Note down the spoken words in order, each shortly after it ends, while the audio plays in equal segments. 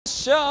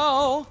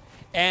show,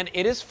 and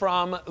it is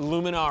from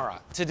Luminara.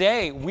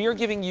 Today, we are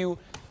giving you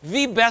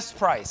the best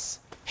price,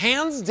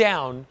 hands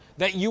down,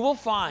 that you will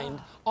find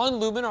on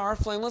Luminara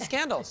Flameless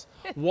candles.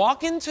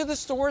 Walk into the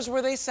stores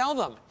where they sell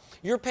them.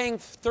 You're paying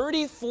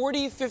 $30,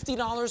 $40,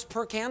 $50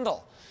 per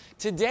candle.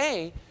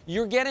 Today,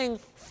 you're getting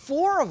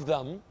 4 of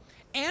them,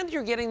 and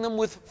you're getting them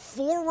with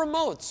 4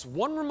 remotes,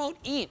 1 remote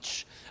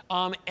each,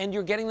 and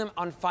you're getting them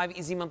on 5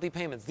 easy monthly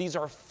payments. These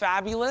are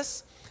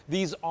fabulous.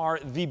 These are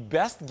the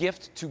best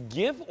gift to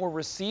give or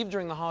receive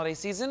during the holiday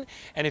season.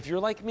 And if you're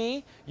like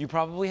me, you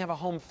probably have a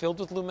home filled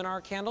with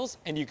Luminara candles,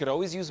 and you could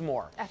always use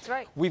more. That's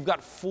right. We've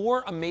got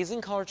 4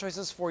 amazing color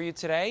choices for you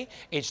today.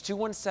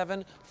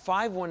 H217-510.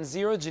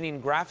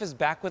 Janine Graff is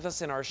back with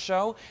us in our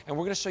show, and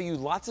we're going to show you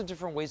lots of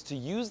different ways to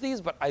use these,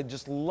 but I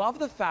just love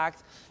the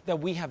fact that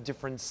we have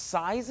different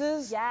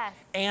sizes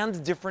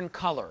and different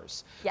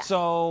colors. Yes.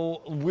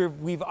 So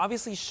we've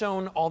obviously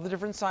shown all the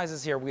different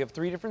sizes here. We have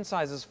 3 different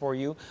sizes for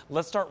you.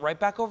 Let's start right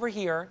back over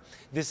here.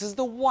 This is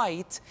the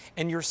white,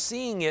 and you're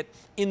seeing it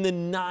in the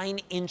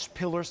 9-inch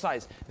pillar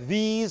size.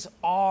 These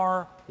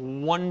are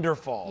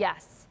wonderful.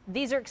 Yes.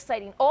 These are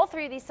exciting. All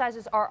 3 of these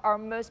sizes are our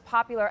most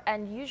popular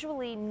and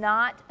usually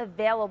not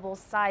available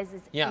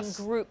sizes in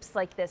groups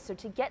like this. So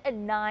to get a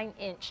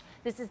 9-inch,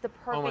 this is the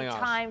perfect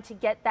time to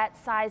get that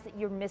size that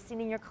you're missing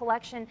in your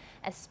collection,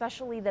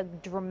 especially the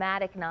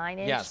dramatic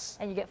 9-inch. Yes.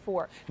 And you get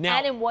 4. Now,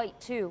 and in white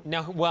too.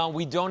 Now, well,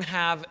 we don't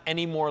have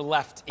any more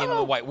left in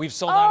the white. We've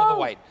sold out of the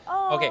white.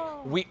 Okay,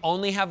 we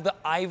only have the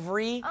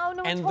ivory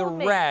and the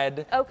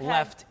red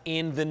left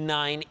in the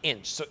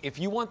 9-inch. So if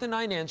you want the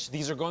 9-inch,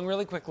 these are going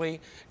really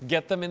quickly.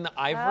 Get them in the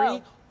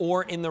ivory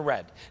or in the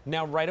red.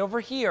 Now, right over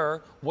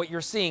here, what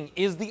you're seeing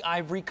is the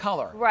ivory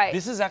color. Right.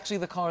 This is actually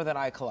the color that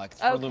I collect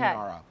for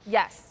Luminara.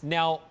 Yes.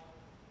 Now,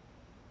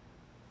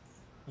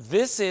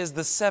 this is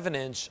the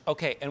 7-inch.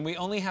 Okay, and we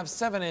only have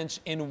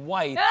 7-inch in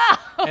white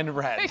and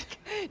red.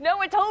 No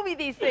one told me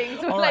these things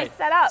when I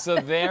set up. So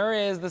there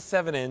is the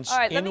 7-inch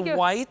in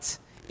white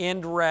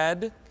and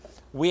red.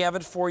 We have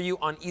it for you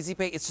on Easy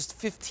Pay. It's just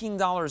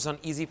 $15 on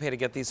Easy Pay to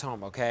get these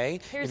home, okay?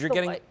 If you're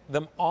getting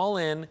them all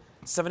in,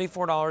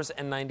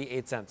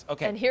 $74.98.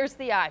 Okay. And here's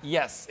the ivory.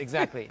 Yes,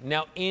 exactly.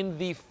 Now, in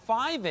the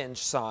 5-inch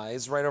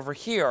size, right over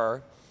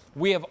here,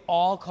 we have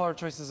all color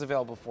choices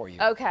available for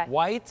you. Okay.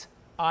 White,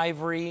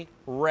 ivory,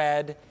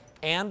 red,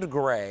 and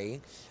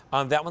gray.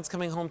 That one's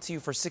coming home to you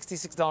for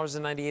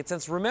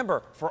 $66.98.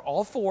 Remember, for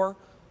all 4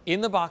 in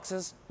the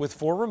boxes with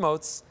 4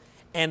 remotes,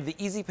 and the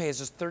Easy Pay is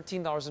just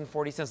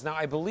 $13.40. Now,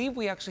 I believe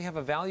we actually have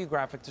a value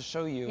graphic to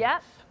show you. Yeah.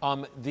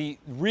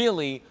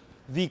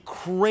 The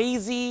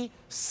crazy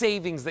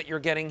savings that you're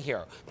getting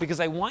here. Because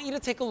I want you to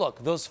take a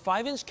look. Those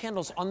 5-inch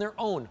candles on their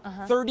own,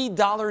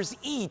 $30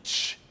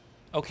 each,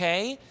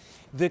 okay?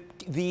 The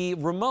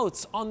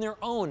remotes on their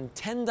own,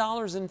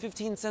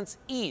 $10.15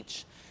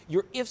 each.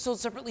 Your if sold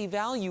separately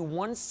value,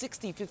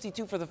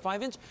 $160.52 for the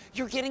 5-inch.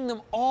 You're getting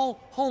them all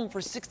home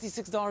for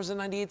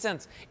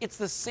 $66.98. It's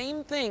the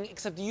same thing,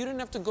 except you didn't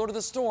have to go to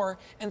the store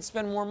and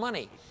spend more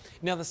money.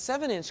 Now, the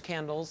 7-inch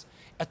candles,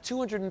 a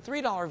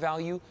 $203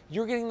 value,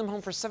 you're getting them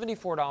home for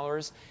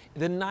 $74.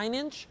 The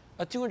 9-inch,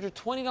 a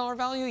 $220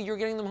 value, you're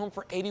getting them home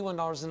for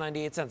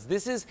 $81.98.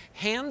 This is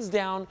hands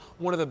down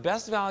one of the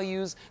best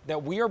values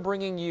that we are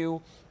bringing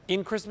you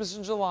in Christmas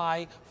in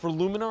July for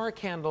Luminara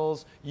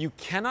candles. You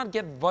cannot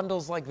get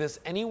bundles like this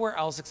anywhere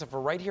else except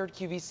for right here at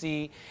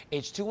QVC,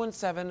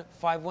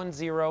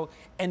 H217-510,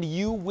 and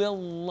you will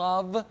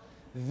love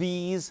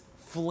these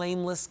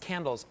flameless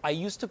candles. I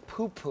used to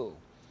poo-poo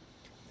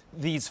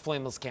these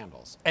flameless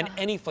candles and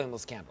any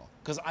flameless candle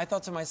because I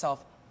thought to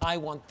myself, I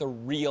want the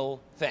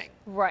real thing.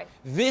 Right.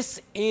 This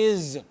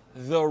is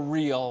the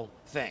real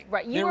thing.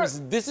 Right.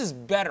 This is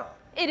better.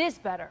 It is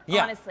better,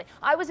 honestly.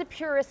 I was a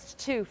purist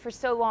too for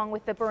so long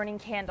with the burning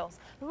candles.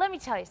 But let me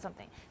tell you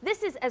something.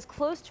 This is as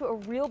close to a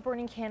real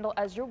burning candle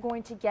as you're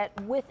going to get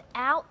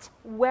without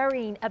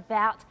worrying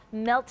about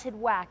melted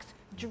wax,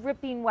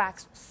 dripping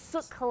wax,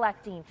 soot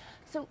collecting.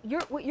 So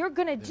what you're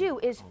going to do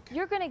is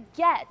you're going to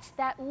get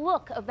that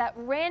look of that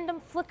random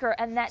flicker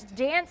and that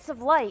dance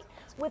of light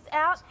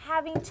without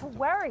having to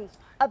worry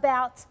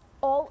about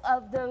all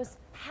of those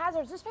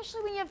hazards,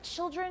 especially when you have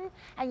children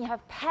and you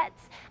have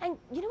pets. And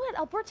you know what,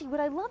 Alberti,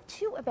 what I love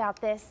too about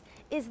this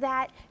is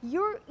that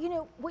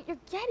what you're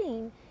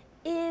getting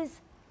is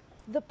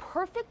the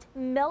perfect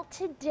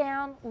melted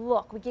down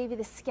look. We gave you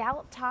the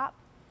scallop top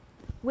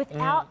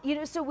without,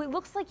 so it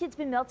looks like it's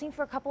been melting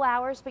for a couple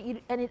hours,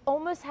 and it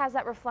almost has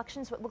that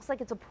reflection, so it looks like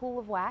it's a pool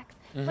of wax,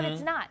 but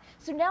it's not.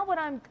 So now what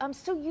I'm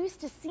so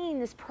used to seeing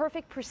this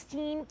perfect,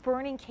 pristine,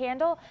 burning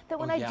candle that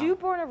when I do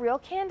burn a real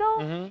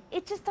candle,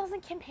 it just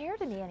doesn't compare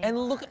to me anymore. And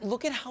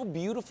look at how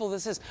beautiful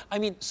this is. I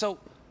mean, so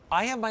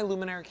I have my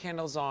Luminara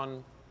candles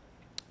on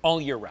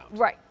all year round.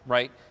 Right.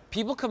 Right?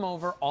 People come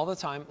over all the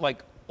time,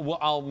 like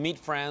I'll meet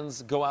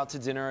friends, go out to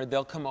dinner,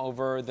 they'll come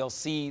over, they'll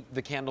see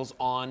the candles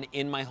on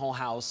in my whole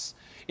house.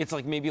 It's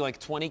like maybe like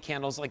 20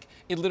 candles. Like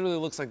it literally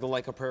looks like the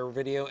Like a Prayer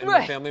video in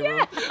my family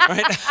room,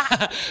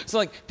 right? So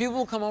like people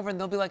will come over and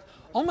they'll be like,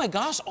 oh my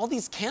gosh, all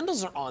these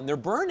candles are on, they're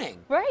burning.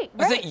 Right,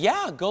 I say,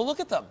 yeah, go look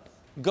at them.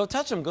 Go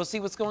touch them, go see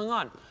what's going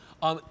on.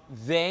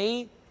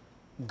 They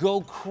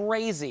go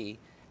crazy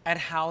at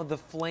how the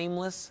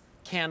flameless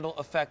candle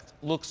effect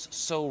looks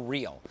so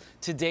real.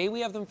 Today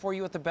we have them for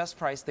you at the best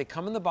price. They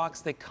come in the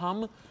box, they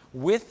come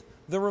with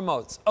the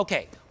remotes.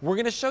 Okay, we're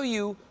gonna show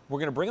you, we're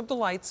gonna bring up the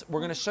lights,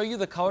 we're gonna show you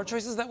the color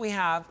choices that we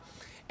have,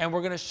 and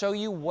we're gonna show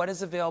you what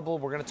is available.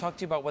 We're gonna talk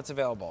to you about what's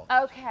available.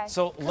 Okay.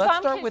 So let's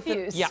start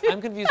confused. with the, yeah,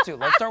 I'm confused too.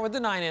 Let's start with the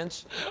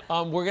 9-inch.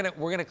 We're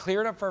gonna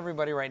clear it up for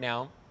everybody right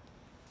now.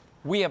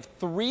 We have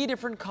 3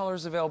 different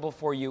colors available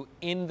for you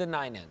in the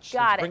 9-inch.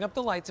 Got Let's it. bring up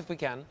the lights if we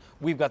can.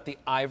 We've got the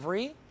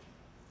ivory,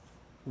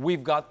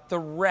 we've got the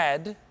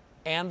red,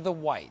 and the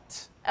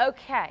white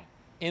Okay.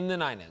 in the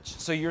 9-inch.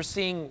 So you're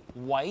seeing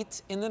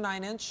white in the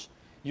 9-inch,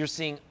 you're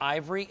seeing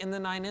ivory in the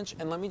 9-inch,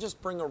 and let me just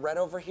bring a red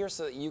over here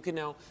so that you can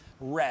know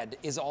red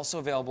is also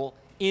available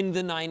in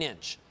the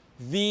 9-inch.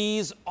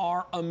 These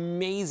are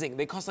amazing.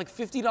 They cost like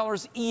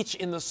 $50 each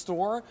in the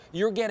store.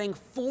 You're getting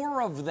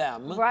 4 of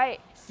them. Right.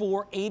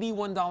 For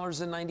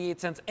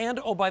 $81.98. And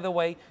oh, by the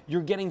way,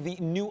 you're getting the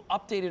new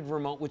updated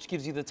remote, which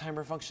gives you the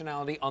timer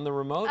functionality on the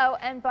remote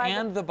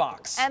and the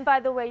box. And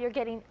by the way, you're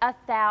getting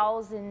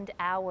 1,000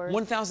 hours.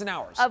 1,000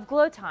 hours. Of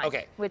glow time.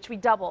 Okay. Which we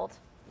doubled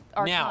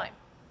our Now, time.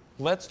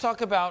 let's talk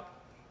about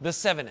the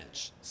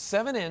 7-inch.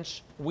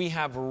 7-inch, we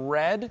have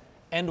red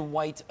and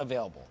white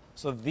available.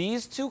 So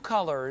these 2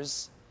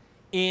 colors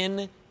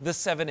in the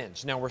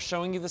 7-inch. Now we're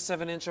showing you the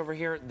 7-inch over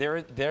here.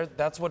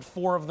 That's what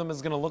 4 of them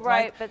is going to look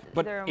like. Right,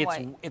 but they're in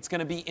white. It's going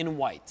to be in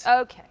white.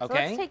 Okay. So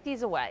Okay. let's take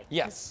these away.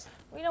 Yes.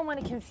 We don't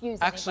want to confuse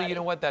Actually, anybody. you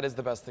know what? That is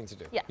the best thing to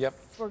do. Yes. Yep.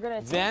 We're going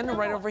to take Then them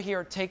right away. over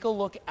here, take a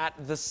look at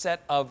the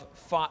set of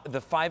the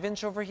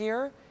 5-inch over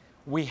here.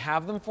 We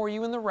have them for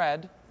you in the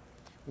red.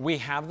 We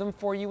have them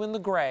for you in the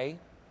gray.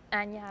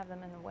 And you have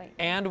them in the white.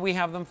 And we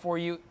have them for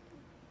you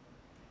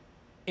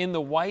in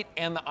the white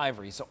and the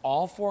ivory. So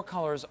all 4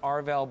 colors are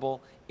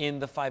available in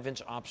the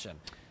 5-inch option.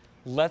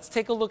 Let's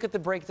take a look at the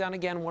breakdown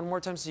again one more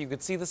time so you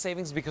could see the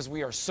savings because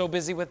we are so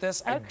busy with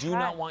this. I do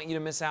not want you to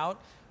miss out.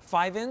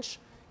 5-inch,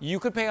 you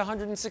could pay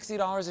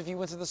 $160 if you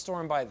went to the store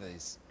and buy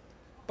these.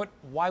 But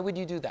why would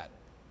you do that?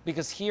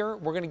 Because here,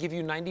 we're gonna give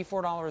you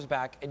 $94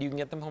 back and you can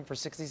get them home for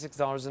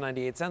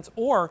 $66.98,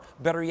 or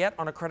better yet,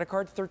 on a credit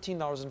card,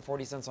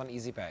 $13.40 on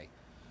Easy Pay.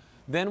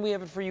 Then we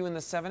have it for you in the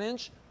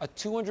 7-inch, a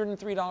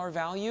 $203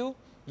 value.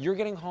 You're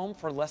getting home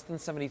for less than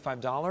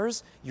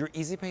 $75. Your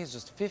Easy Pay is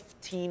just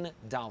 $15.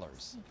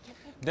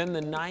 Then the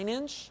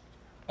 9-inch,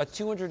 a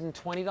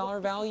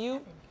 $220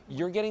 value.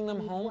 You're getting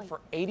them home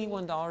for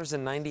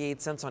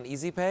 $81.98 on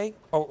Easy Pay.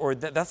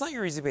 That's not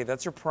your Easy Pay,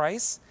 that's your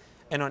price.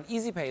 And on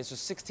Easy Pay, it's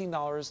just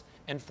 $16.40.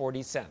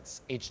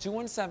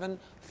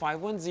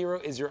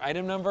 H217510 is your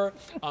item number.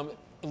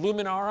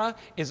 Luminara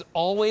is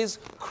always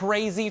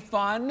crazy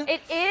fun. It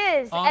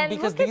is, and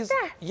because look these, at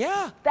that.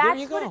 Yeah, That's there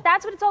you go.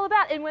 That's what it's all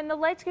about. And when the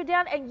lights go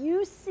down and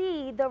you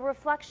see the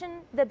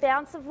reflection, the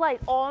bounce of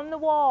light on the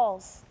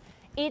walls,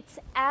 it's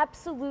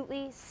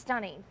absolutely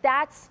stunning.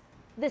 That's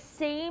the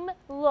same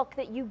look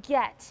that you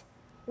get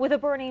with a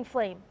burning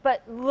flame,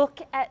 but look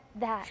at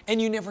that.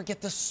 And you never get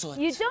the soot.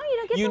 You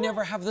don't get You the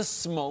never have the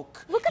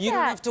smoke. Look at you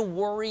don't that. have to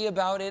worry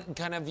about it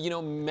kind of,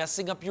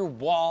 messing up your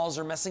walls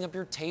or messing up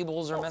your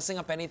tables or messing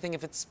up anything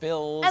if it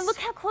spills. And look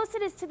how close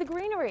it is to the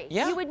greenery.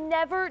 Yeah. You would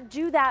never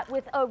do that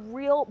with a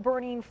real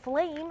burning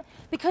flame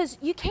because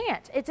you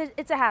can't.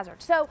 It's a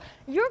hazard. So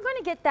you're going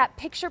to get that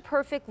picture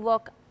perfect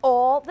look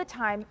all the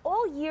time,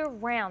 all year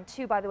round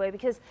too, by the way,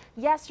 because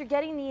yes, you're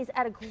getting these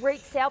at a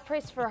great sale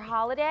price for a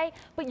holiday,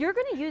 but you're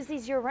going to use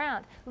these year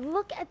round.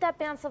 Look at that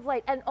bounce of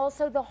light. And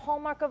also the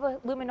hallmark of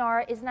a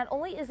Luminara is not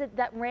only is it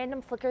that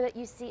random flicker that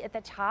you see at the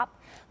top,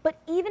 but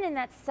even in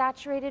that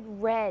saturated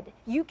red,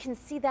 you can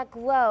see that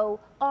glow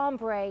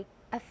ombre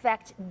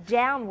effect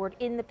downward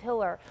in the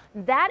pillar.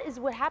 That is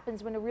what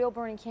happens when a real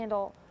burning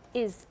candle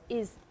is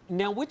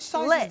Now, which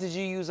sizes lit. did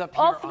you use up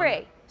here? All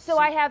 3. So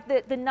I have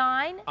the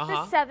 9,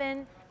 the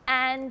 7,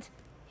 and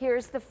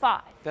here's the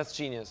 5. That's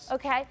genius.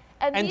 Okay?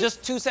 And these,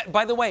 just 2 sets.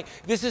 By the way,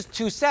 this is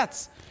 2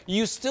 sets.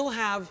 You still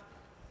have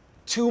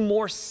 2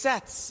 more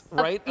sets,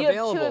 right, you have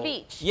available. 2 of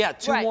each. Yeah,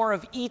 2 Right. more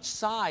of each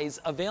size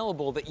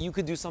available that you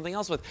could do something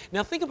else with.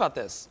 Now think about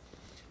this.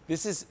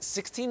 This is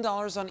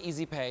 $16 on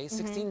Easy Pay,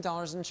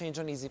 $16 and change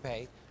on Easy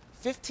Pay,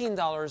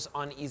 $15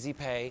 on Easy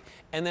Pay,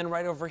 and then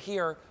right over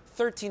here,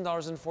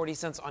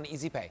 $13.40 on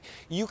Easy Pay.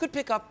 You could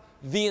pick up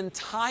the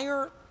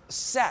entire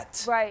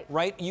set,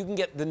 right? You can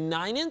get the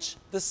 9-inch,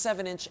 the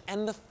 7-inch,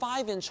 and the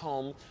 5-inch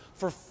home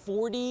for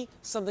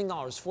 $40-something,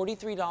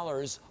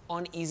 $43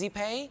 on Easy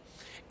Pay,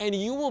 and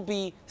you will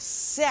be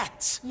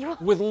set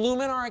with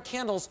Luminara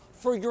candles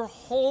for your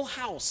whole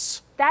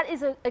house. that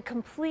is a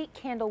complete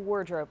candle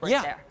wardrobe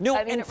right there. No,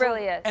 I mean, it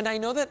really is. And I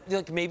know that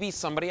like maybe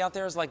somebody out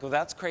there is like, well,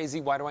 that's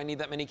crazy. Why do I need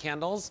that many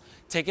candles?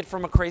 Take it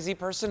from a crazy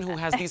person who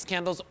has these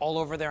candles all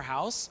over their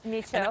house.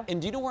 Me too. And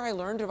do you know where I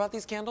learned about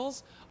these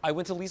candles? I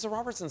went to Lisa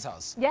Robertson's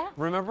house. Yeah.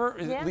 Remember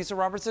Yeah. Lisa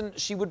Robertson?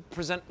 She would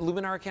present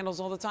Luminara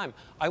candles all the time.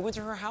 I went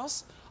to her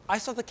house. I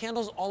saw the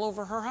candles all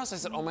over her house. I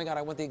said, oh my God,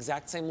 I want the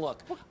exact same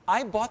look.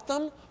 I bought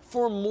them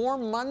for more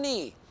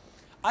money.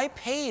 I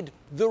paid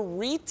the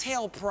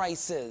retail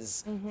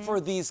prices for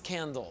these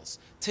candles.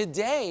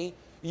 Today,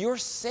 you're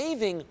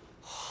saving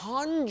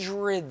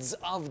hundreds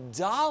of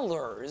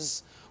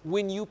dollars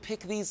when you pick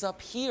these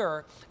up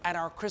here at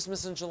our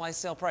Christmas and July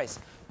sale price.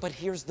 But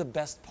here's the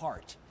best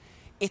part.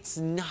 It's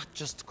not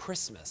just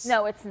Christmas.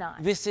 No, it's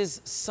not. This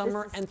is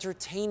summer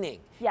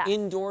entertaining, Yes.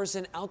 indoors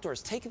and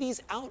outdoors. Take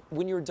these out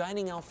when you're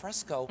dining al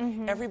fresco.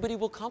 Everybody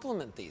will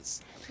compliment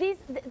these.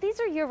 These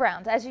are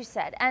year-round, as you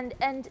said,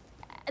 and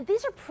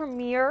these are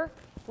premier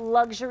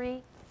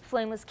luxury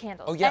flameless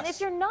candles. Oh, yes. And if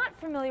you're not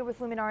familiar with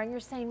Luminara and you're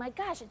saying, my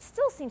gosh, it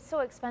still seems so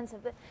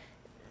expensive, but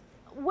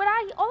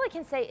all I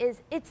can say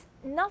is it's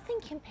nothing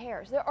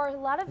compares. There are a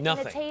lot of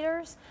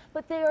imitators,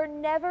 but they are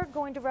never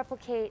going to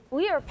replicate.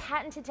 We are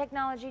patented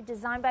technology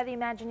designed by the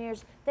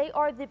Imagineers. They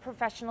are the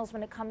professionals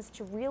when it comes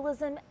to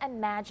realism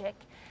and magic.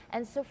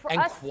 And so for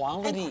us,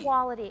 quality. And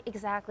quality,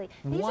 exactly.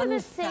 These are the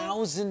same,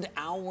 1,000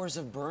 hours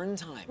of burn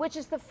time. which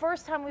is the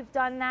first time we've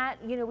done that.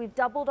 You know, we've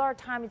doubled our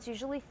time. It's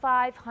usually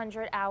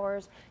 500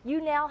 hours.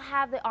 You now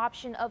have the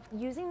option of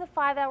using the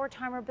 5-hour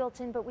timer built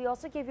in, but we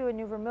also give you a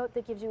new remote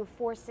that gives you a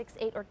 4, 6,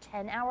 8, or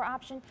 10-hour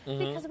option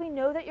because we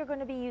know that you're going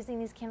to be using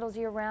these candles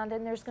year round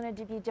and there's going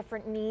to be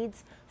different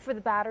needs for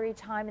the battery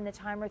time and the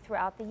timer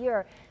throughout the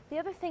year. The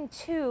other thing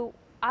too,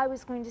 I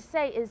was going to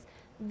say is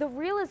the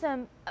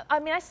realism. I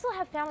mean, I still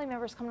have family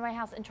members come to my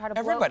house and try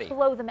to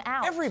blow them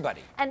out.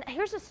 Everybody. And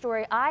here's a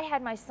story. I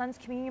had my son's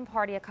communion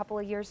party a couple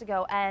of years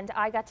ago, and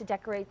I got to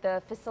decorate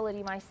the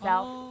facility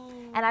myself. Oh.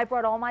 And I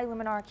brought all my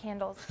Luminara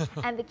candles.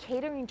 And the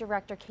catering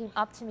director came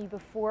up to me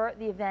before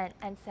the event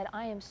and said,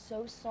 I am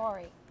so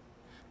sorry,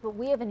 but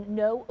we have a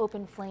no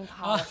open flame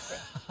policy.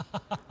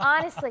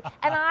 Honestly.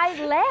 And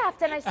I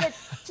laughed and I said,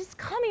 just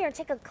come here and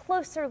take a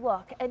closer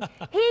look. And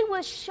he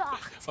was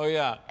shocked. Oh,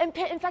 yeah. And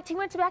in fact, he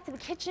went back to the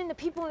kitchen, the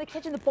people in the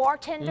kitchen, the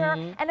bartender,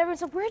 and everyone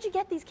said, where'd you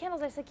get these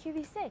candles? I said,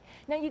 QVC.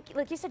 Now,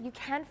 like you said, you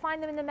can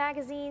find them in the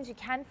magazines, you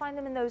can find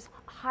them in those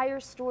higher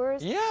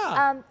stores.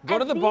 Yeah, go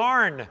to the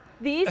barn.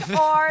 These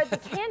are the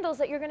candles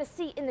that you're gonna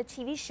see in the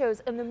TV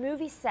shows and the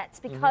movie sets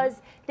because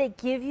they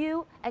give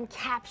you and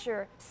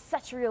capture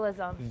such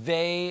realism.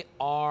 They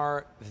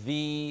are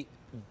the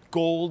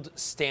gold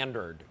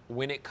standard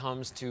when it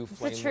comes to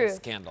flameless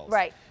candles.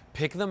 Right.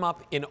 Pick them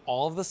up in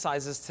all of the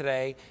sizes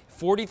today.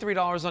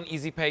 $43 on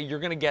Easy Pay. You're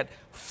gonna get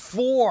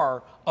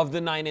 4 of the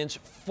 9-inch,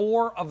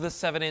 4 of the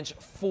 7-inch,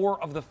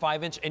 4 of the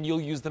 5-inch, and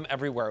you'll use them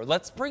everywhere.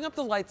 Let's bring up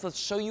the lights. Let's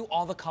show you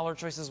all the color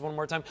choices one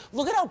more time.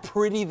 Look at how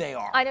pretty they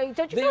are. I know.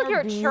 Don't you feel like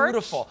you're at church?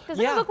 Beautiful.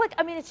 Doesn't it look like?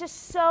 I mean, it's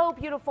just so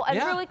beautiful. And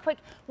Yeah. really quick,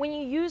 when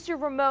you use your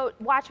remote,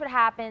 watch what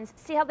happens.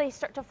 See how they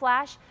start to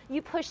flash?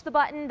 You push the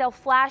button, they'll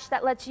flash.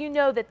 That lets you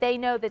know that they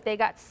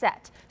got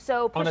set.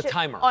 So push On a it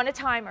timer. On a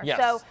timer. Yes.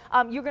 So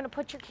you're going to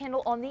put your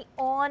candle on the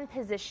on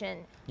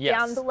position Yes.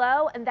 down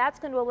below, and that's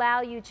going to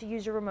allow you to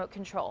use your remote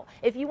control.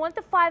 If you want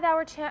the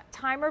 5-hour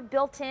timer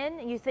built in,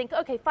 and you think,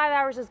 okay, 5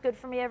 hours is good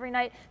for me every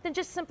night, then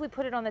just simply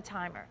put it on the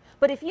timer.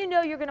 But if you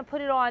know you're going to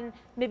put it on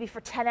maybe for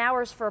 10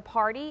 hours for a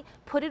party,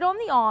 put it on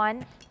the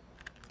on,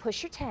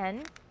 push your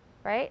 10,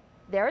 right?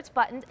 There it's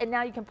buttoned, and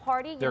now you can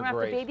party. You don't have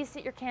to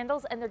babysit your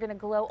candles, and they're going to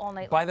glow all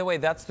night long. By the way,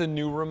 that's the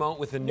new remote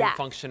with the new Yes.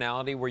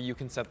 functionality where you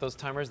can set those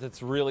timers.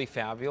 That's really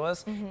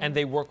fabulous, and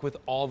they work with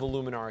all the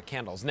Luminara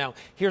candles. Now,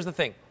 here's the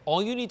thing.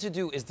 All you need to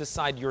do is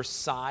decide your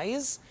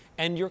size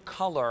and your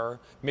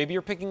color. Maybe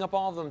you're picking up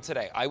all of them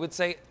today. I would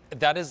say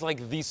that is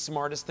like the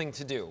smartest thing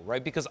to do,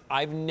 right? Because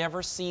I've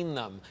never seen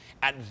them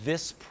at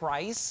this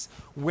price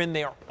when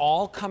they're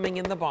all coming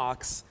in the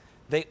box.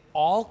 They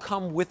all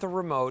come with a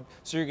remote,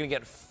 so you're gonna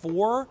get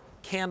 4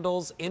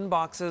 candles in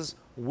boxes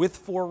with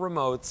 4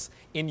 remotes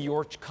in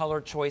your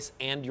color choice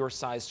and your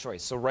size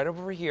choice. So right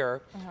over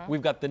here,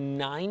 we've got the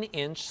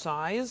 9-inch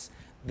size.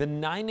 The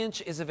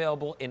 9-inch is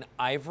available in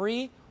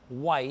ivory,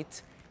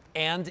 white,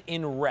 and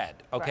in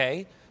red, okay?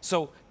 Right.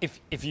 So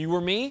if you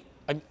were me,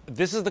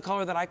 this is the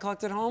color that I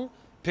collect at home,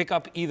 pick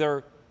up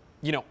either,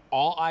 you know,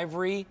 all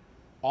ivory,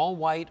 all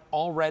white,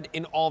 all red,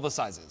 in all the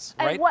sizes,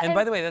 right? And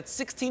by the way, that's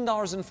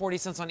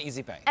 $16.40 on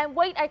Easy Pay. And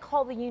white I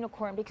call the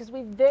unicorn because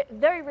we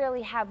very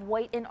rarely have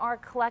white in our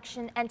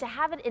collection, and to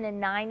have it in a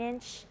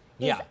 9-inch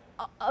is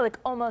like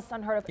almost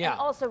unheard of. Yeah. And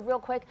also, real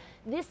quick,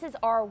 this is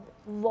our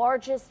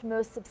largest,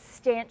 most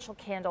substantial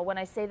candle. When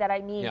I say that, I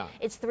mean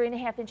it's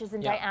 3.5 inches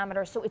in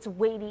diameter, so it's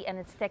weighty and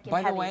it's thick and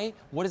heavy. By the way,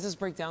 what does this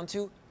break down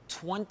to?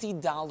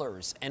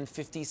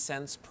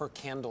 $20.50 per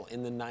candle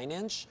in the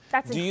 9-inch.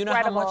 That's Do you know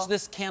how incredible. much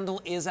this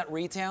candle is at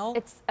retail?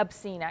 It's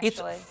obscene,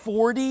 actually. It's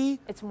 $44.97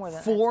 It's more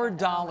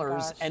than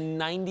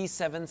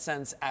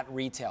at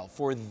retail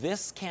for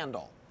this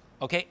candle.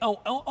 Okay.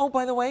 Oh,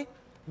 by the way,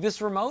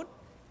 this remote,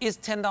 is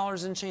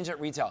 $10 and change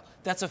at retail.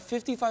 That's a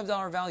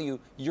 $55 value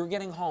you're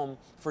getting home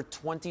for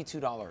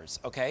 $22,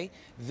 okay?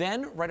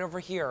 Then right over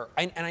here,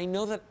 and I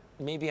know that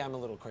maybe I'm a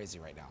little crazy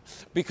right now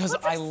because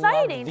I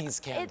love these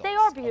candles. They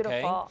are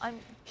beautiful. Okay?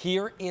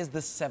 Here is the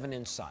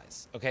 7-inch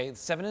size, okay? The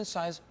 7-inch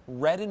size,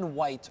 red and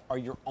white are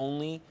your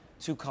only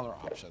 2 color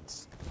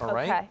options, all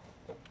right? Okay.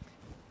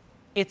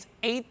 It's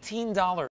 $18.